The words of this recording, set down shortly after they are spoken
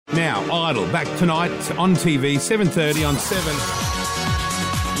Now, Idol, back tonight on TV, 7:30 on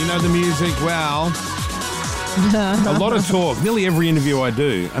 7. You know the music well. A lot of talk. Nearly every interview I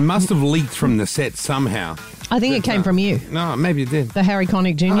do. I must have leaked from the set somehow. I think it came from you. No, maybe it did. The Harry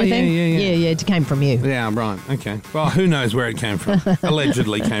Connick Jr. thing? Yeah, it came from you. Yeah, right. Okay. Well, who knows where it came from.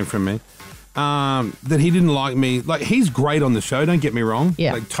 Allegedly came from me. That he didn't like me. Like, he's great on the show, don't get me wrong.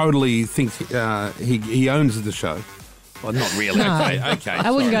 Yeah. Like, totally thinks he owns the show. Well, not really. No. Okay.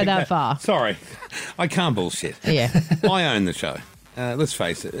 I wouldn't go that far. Sorry. I can't bullshit. Yeah. I own the show. Let's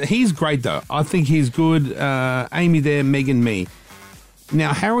face it. He's great, though. I think he's good. Amy there, Megan, me.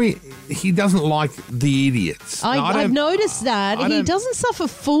 Now, Harry, he doesn't like the idiots. I've noticed that. He doesn't suffer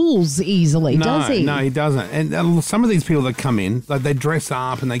fools easily, does he? No, he doesn't. And some of these people that come in, like, they dress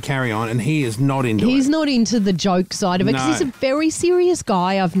up and they carry on, and he is not into it. He's not into the joke side of it because he's a very serious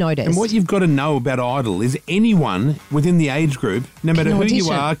guy, I've noticed. And what you've got to know about Idol is anyone within the age group, no matter who you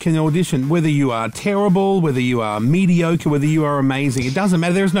are, can audition. Whether you are terrible, whether you are mediocre, whether you are amazing. It doesn't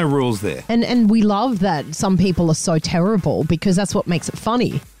matter. There's no rules there. And we love that some people are so terrible because that's what makes it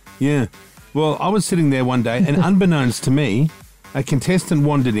funny. Yeah. Well, I was sitting there one day and unbeknownst to me, a contestant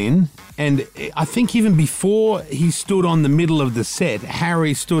wandered in, and I think even before he stood on the middle of the set,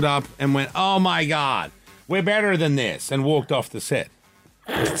 Harry stood up and went, "Oh my God, we're better than this," and walked off the set.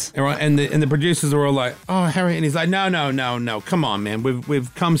 All right, and the producers were all like, "Oh, Harry," and he's like, "No, come on, man,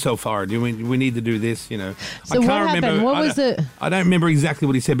 we've come so far. We need to do this, you know." So what happened? What was it? I don't remember exactly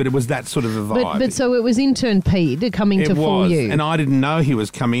what he said, but it was that sort of a vibe. But so it was intern Pete coming to fool you, and I didn't know he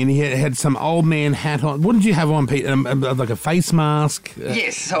was coming. And he had some old man hat on. What did you have on, Pete? Like a face mask?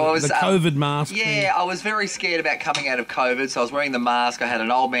 Yes, so I was the COVID mask. Yeah, I was very scared about coming out of COVID, so I was wearing the mask. I had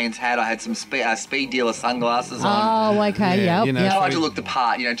an old man's hat. I had some speed dealer sunglasses on. Oh, okay, yeah. Yep. You know, I tried to look the part,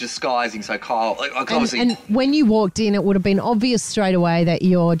 disguising. So Kyle, obviously. And when you walked in, it would have been obvious straight away that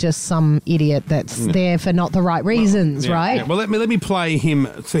you're just some idiot that's there for not the right reasons, right? Yeah. Well, let me play him.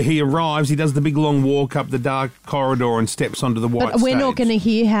 So he arrives. He does the big long walk up the dark corridor and steps onto the white But we're not going to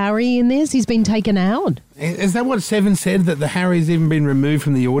hear Harry in this. He's been taken out. Is that what Seven said, that the Harry's even been removed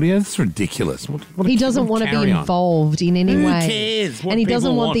from the audio? That's ridiculous. He doesn't want to be involved in any way. Who cares? And he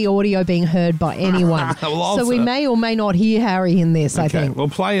doesn't want the audio being heard by anyone. So we may or may not hear Harry in this, I think.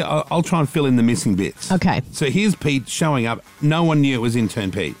 Well, I'll try and fill in the missing bits. Okay. So here's Pete showing up. No one knew it was intern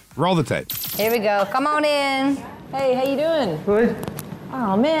Pete. Roll the tape. Here we go. Come on in. Hey, how you doing? Good.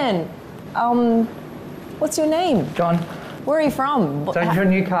 Oh, man. What's your name? John. Where are you from? Central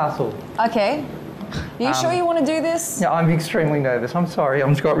Newcastle. Okay. Are you sure you want to do this? Yeah, I'm extremely nervous. I'm sorry. I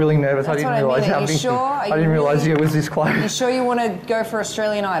just got really nervous. That's I didn't what I realise mean. how Are you big. sure? I didn't realise it was this close. You sure you want to go for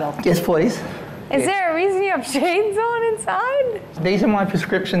Australian Idol? Yes, please. Is there a reason you have shades on inside? These are my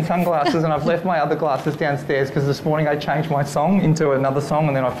prescription sunglasses, and I've left my other glasses downstairs because this morning I changed my song into another song,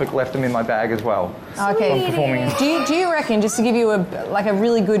 and then I left them in my bag as well. Okay. I'm performing. Do you reckon, just to give you a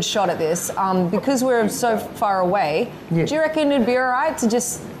really good shot at this, because we're so far away, Yeah. do you reckon it'd be all right to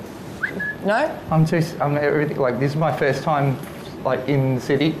just... No? I'm everything, like, this is my first time, like, in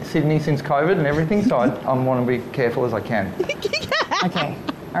Sydney since COVID and everything, so I want to be careful as I can. Okay.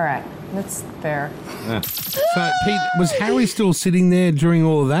 All right. That's fair. Yeah. So, Pete, was Harry still sitting there during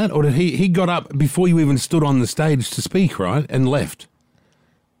all of that, or did he got up before you even stood on the stage to speak, right, and left?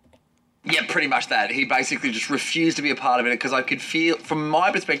 Yeah, pretty much that. He basically just refused to be a part of it because I could feel, from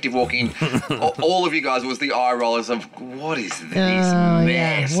my perspective, walking, all of you guys was the eye rollers of, what is this mess,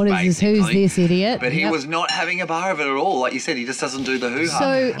 yeah. What is this? basically. Who's this idiot? But he was not having a bar of it at all. Like you said, he just doesn't do the hoo-ha. So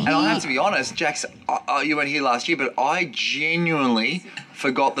and I have to be honest, Jax, you weren't here last year, but I genuinely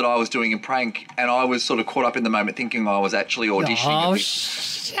forgot that I was doing a prank, and I was sort of caught up in the moment thinking I was actually auditioning. Oh,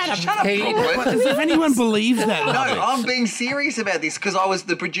 shut up, Pete. As if anyone believes that. No, I'm being serious about this because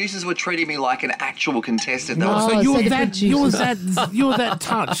the producers were treating me like an actual contestant. So you're that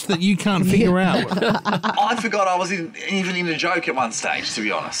touched that you can't figure out. I forgot I was even in a joke at one stage, to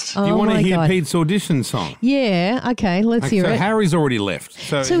be honest. Do you want to hear Pete's audition song? Yeah, okay, let's hear it. Harry's already left.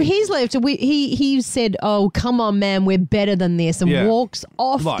 So he's left. He said, "Oh, come on, man, we're better than this," and walks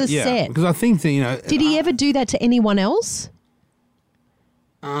off the set. Because I think that, Did he ever do that to anyone else?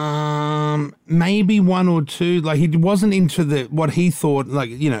 Maybe one or two. Like, he wasn't into what he thought,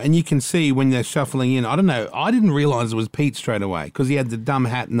 and you can see when they're shuffling in. I don't know. I didn't realise it was Pete straight away because he had the dumb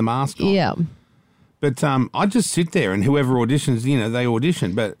hat and the mask on. Yeah. But I just sit there and whoever auditions, they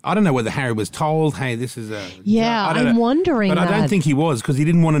audition. But I don't know whether Harry was told, hey, this is a... Yeah, I'm wondering But that. I don't think he was because he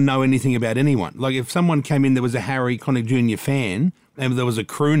didn't want to know anything about anyone. Like, if someone came in that was a Harry Connick Jr. fan and there was a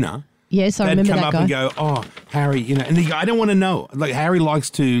crooner... Yes, I remember that guy. They'd come up and go, oh, Harry, and they go, I don't want to know. Like, Harry likes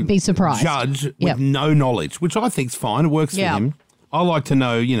to be surprised, judge with no knowledge, which I think's fine. It works for him. I like to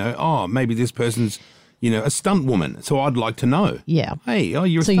know, maybe this person's, a stunt woman. So I'd like to know. Yeah. Hey, you're a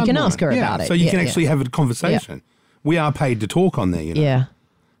So stunt you can woman. ask her about it. So you Yeah, can yeah. actually have a conversation. We are paid to talk on there, Yeah.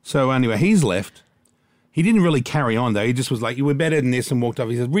 So anyway, he's left. He didn't really carry on, though. He just was like, you were better than this, and walked off.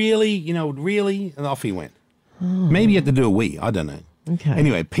 He said, really? Really? And off he went. Maybe he had to do a wee. I don't know. Okay.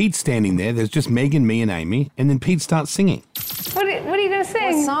 Anyway, Pete's standing there. There's just Megan, me, and Amy. And then Pete starts singing. What are you going to What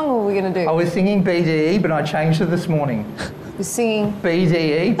sing? song are we going to do? I was singing BDE, but I changed it this morning. You're singing.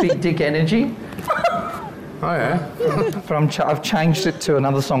 BDE, Big Dick Energy. Oh, yeah? But I've changed it to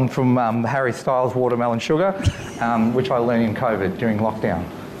another song from Harry Styles, Watermelon Sugar, which I learned in COVID during lockdown.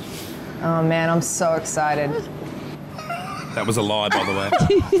 Oh man, I'm so excited. That was a lie, by the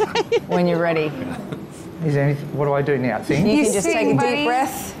way. When you're ready. Is there anything, what do I do now? Sing? You can just sing, take a buddy. deep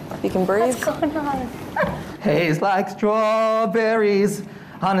breath. You can breathe. What's going on? Haze like strawberries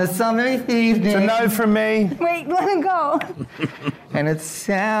on a summer evening. It's a no from me. Wait, let him go. And it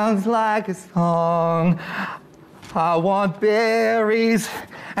sounds like a song. I want berries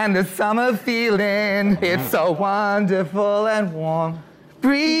and the summer feeling. It's so wonderful and warm.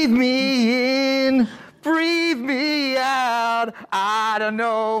 Breathe me in, breathe me out. I don't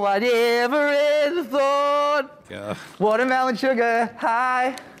know whatever is thought. Yeah. Watermelon sugar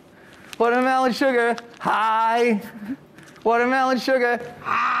high. Watermelon sugar high. Watermelon sugar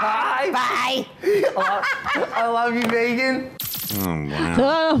high. Bye. I love you, Megan. Oh, wow.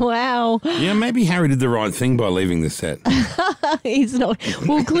 Oh, wow. Yeah, maybe Harry did the right thing by leaving the set. He's not.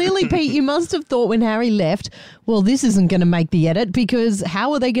 Well, clearly, Pete, you must have thought when Harry left, well, this isn't going to make the edit because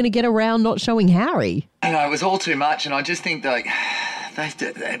how are they going to get around not showing Harry? It was all too much, and I just think that.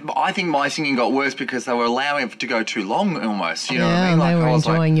 I think my singing got worse because they were allowing it to go too long almost. You know what I mean? they were I was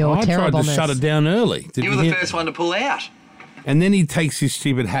enjoying your I tried to terribleness. shut it down early. Did you were the hear- first one to pull out. And then he takes his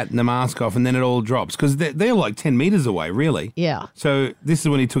stupid hat and the mask off, and then it all drops because they're like 10 metres away, really. Yeah. So this is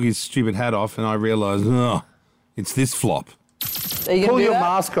when he took his stupid hat off, and I realised, it's this flop. Are you Pull going to do your that?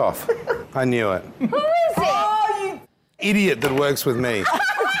 mask off. I knew it. Who is it? Idiot that works with me.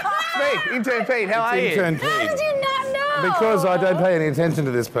 Pete, Intern Pete, how are you? Intern How Pete. did you not know? Because I don't pay any attention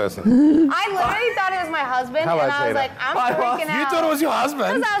to this person. I literally thought it was my husband, Hello, and I was Peter. like, I'm Hi, freaking out. You thought it was your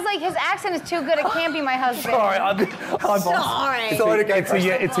husband? Because I was like, his accent is too good. It can't be my husband. Sorry, I'm boss. Sorry. Sorry to go It's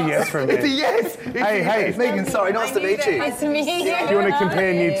a yes from me. It's a yes. Hey. Megan, sorry, nice to meet you. Nice to meet you. Do you want to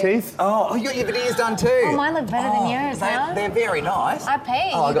compare new teeth? Oh, you got your veneers done too. Oh, mine look better than yours, huh? They're very nice. I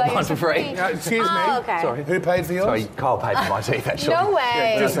paid. Oh, I You got mine yours for free. Excuse me. Oh, okay. Sorry. Who paid for yours? Sorry, Kyle paid for my teeth, actually. No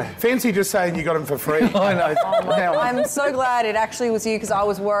way. Just fancy just saying you got them for free. I know. Now, I'm so glad it actually was you because I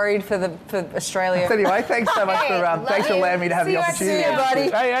was worried for Australia. anyway, thanks so much Hey, for love thanks for you. allowing me to have See the you opportunity.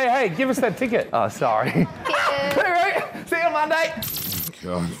 soon, buddy. Hey, give us that ticket. Oh, sorry. See you on Monday.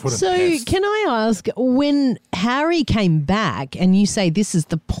 God, what a So, pest. can I ask, when Harry came back and you say this is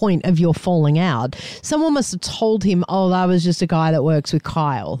the point of your falling out, someone must have told him, oh, that was just a guy that works with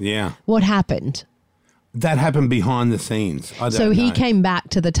Kyle. Yeah. What happened? That happened behind the sines. I don't So he know. came back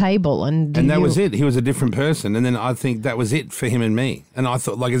to the table and And that you- was it. He was a different person. And then I think that was it for him and me. And I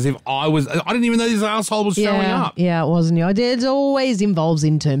thought, like, as if I didn't even know this asshole was showing Yeah, up. yeah, it wasn't you. It always involves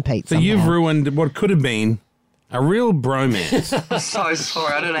intern Pete. So you've ruined what could have been a real bromance. I'm so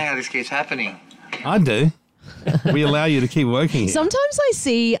sorry. I don't know how this keeps happening. I do. We allow you to keep working here. Sometimes I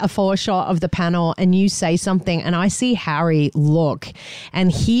see a foreshot of the panel and you say something and I see Harry look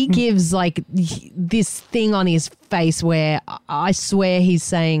and he gives like this thing on his face where I swear he's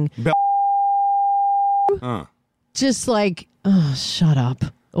saying Oh. just like, oh, shut up.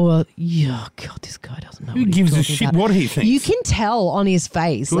 Or, yeah, God, this guy doesn't know Who what he's gives a talking shit about. what he thinks? You can tell on his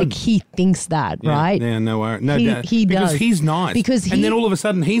face, Good. like he thinks that, Yeah, right? Yeah, no worry. No He- doubt. he because does. he's nice. Because and then he- all of a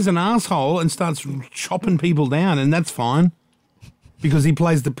sudden he's an asshole and starts chopping people down, and that's fine because he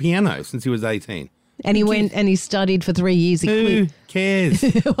plays the piano since he was 18. And he went and he studied for 3 years. He Who cares? I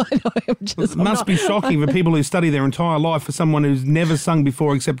know, It must be shocking for people who study their entire life for someone who's never sung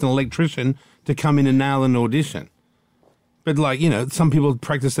before except an electrician to come in and nail an audition. But, like, you know, some people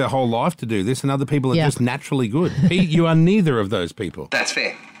practice their whole life to do this and other people are Yeah. just naturally good. Pete, you are neither of those people. That's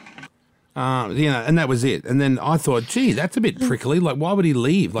fair. You know, and that was it. And then I thought, gee, that's a bit prickly. Like, why would he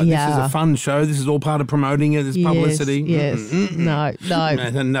leave? Like, this is Yeah. a fun show. This is all part of promoting it. This publicity. Yes. No. It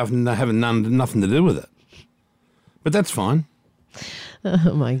had nothing to do with it. But that's fine.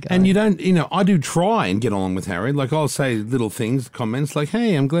 Oh, my God. And you don't, you know, I do try and get along with Harry. Like, I'll say little things, comments like,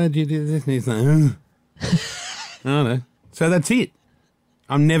 hey, I'm glad you did this. And he's like, I don't know. So that's it.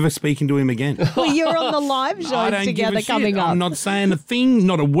 I'm never speaking to him again. Well, you're on the live I shows don't give together a shit. coming up. I'm not saying a thing,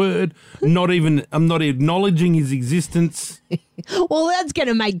 not a word, I'm not acknowledging his existence. Well, that's going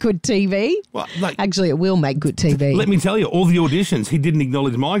to make good TV. Well, like, Actually, it will make good TV. let me tell you, all the auditions, he didn't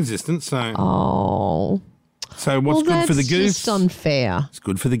acknowledge my existence. So, Oh. so what's Well, good for the that's goose? just unfair. It's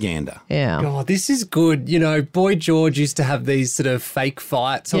good for the gander. Yeah. Oh, this is good. You know, Boy George used to have these sort of fake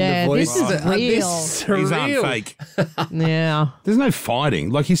fights on Yeah, The Voice. this is real. This is These aren't real. fake. Yeah. There's no fighting.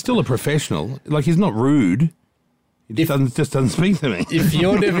 Like, he's still a professional. Like, he's not rude. He just doesn't speak to me. If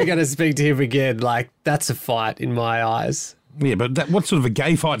you're never going to speak to him again, like, that's a fight in my eyes. Yeah, but what sort of a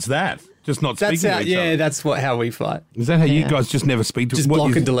gay fight's that? Just not That's speaking how, to each other. that's how we fight. Is that how you Yeah. guys just never speak to Just what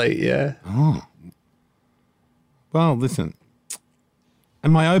block is- and delete, yeah. Well, listen.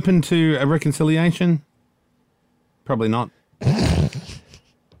 Am I open to a reconciliation? Probably not.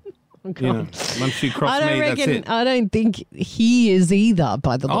 You know, once you cross I don't me, that's reckon. it. I don't think he is either.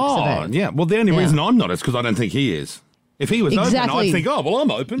 By the looks Oh, of it. yeah. Well, the only Yeah. reason I'm not is because I don't think he is. If he was open, Exactly. I'd think, oh, well, I'm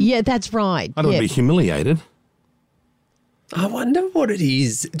open. Yeah, that's right. I don't yeah. want to be humiliated. I wonder what it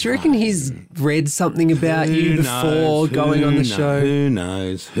is. Do you reckon he's read something about you Who before knows? going on the Who show? Who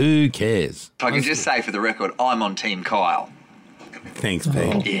knows? Who cares? If I can just say for the record, I'm on Team Kyle. Thanks,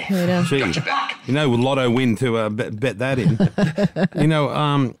 Pete. Yeah, Peter. Gee, got your back. you know, with Lotto win to bet that in. You know,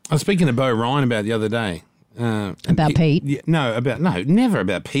 I was speaking to Bo Ryan about the other day. About Pete? Yeah, never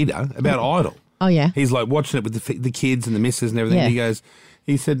about Peter, about Idol. Oh yeah. He's like watching it with the kids and the missus and everything. Yeah. And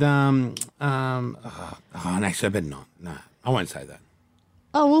he said, and actually, I better not. No, I won't say that.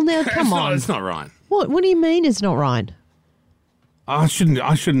 Oh well, now come on. It's not right. What do you mean it's not right? I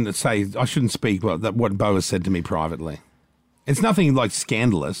shouldn't speak what Bo has said to me privately. It's nothing like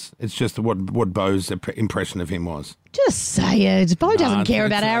scandalous. It's just what Bo's impression of him was. Just say it. Bo doesn't No, care it's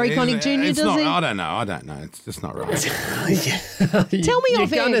about not- Harry Connick Jr., it's does not- he? I don't know. It's just not right. Tell me You're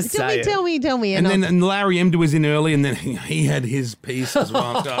off air. gonna say it. Tell me. And then Larry Emder was in early, and then he had his piece as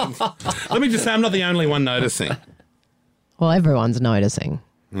well. Let me just say, I'm not the only one noticing. Well, everyone's noticing.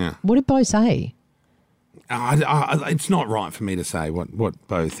 Yeah, What did Bo say? it's not right for me to say what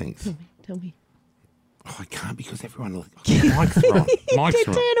Bo thinks. Tell me. Oh, I can't because everyone Mike's wrong. Mike's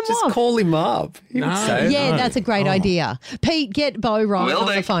Turn wrong. him Just off. call him up. He would No. say it. Yeah, No. that's a great idea. Pete, get Bo right Will on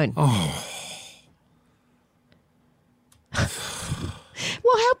they? the phone. Oh.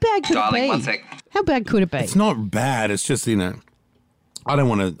 Well, how bad could Darling, it be? one sec. How bad could it be? It's not bad. It's just I don't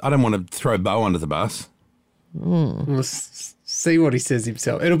want to throw Bo under the bus. We'll see what he says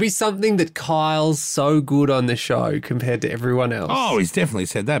himself. It'll be something that Kyle's so good on the show compared to everyone else. Oh, he's definitely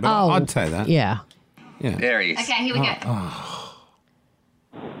said that, but I'd say that. Yeah. There he is. Okay, here we go.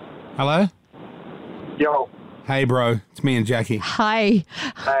 Hello. Yo, Hey, bro. It's me and Jackie. Hi.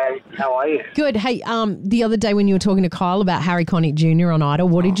 hey, how are you? Good. Hey, the other day when you were talking to Kyle about Harry Connick Jr. on Idol,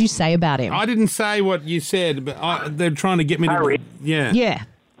 what did you say about him? I didn't say what you said, but they're trying to get me Harry. to. Yeah. Yeah.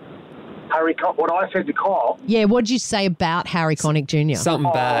 Harry, what I said to Kyle, Yeah, what did you say about Harry Connick Jr.?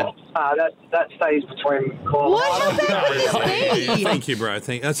 Something bad. that stays between Kyle What? and How bad could Yeah, this be? Thank you, bro.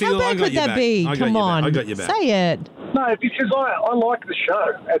 See, How I bad got could you that back. be? I got Come you on. Back. I got you back. Say it. No, because I like the show.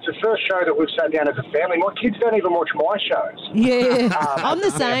 It's the first show that we've sat down as a family. My kids don't even watch my shows. Yeah. I'm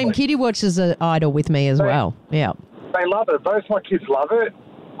the same. family. Kitty watches Idol with me as well. Yeah. They love it. Both my kids love it.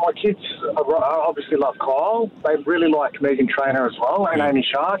 My kids obviously love Kyle. They really like Megan Trainor as well and Amy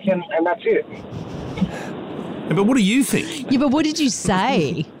Shark, and that's it. Yeah, but what do you think? Yeah, but what did you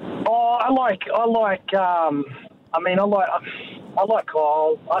say? Oh, I like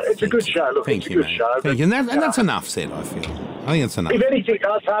Kyle. It's a good show. Look, Thank it's you, a good mate. show. Thank you. And that's enough said, I feel. I think it's enough. If anything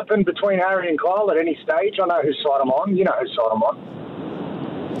does happen between Harry and Kyle at any stage, I know whose side I'm on. You know whose side I'm on.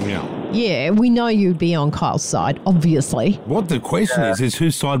 Yeah. Yeah, we know you'd be on Kyle's side, obviously. What the question is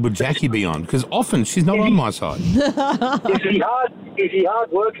whose side would Jackie be on? Because often she's not on my side. Is he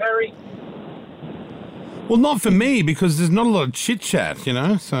hard work, Harry? Well, not for me because there's not a lot of chit chat, you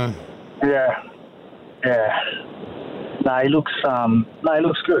know. So Yeah. No, he looks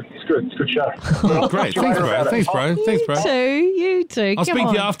good. He's good. It's a good show. oh, great. Thanks, bro. Thanks, bro. Thanks, bro. You too. I'll Come speak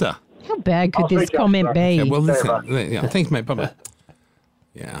on. to you after. How bad could I'll this speak to you comment after. be? Yeah, well, listen. Fair Yeah, thanks, mate. Bye-bye.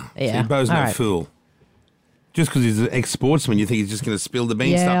 Yeah. Yeah. See, Bo's All no right. fool. Just because he's an ex-sportsman, you think he's just going to spill the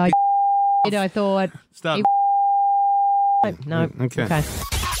beans? Yeah, Start. I thought. Start. No. Okay. Okay.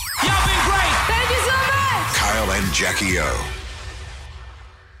 Thank you so much. Kyle and Jackie O.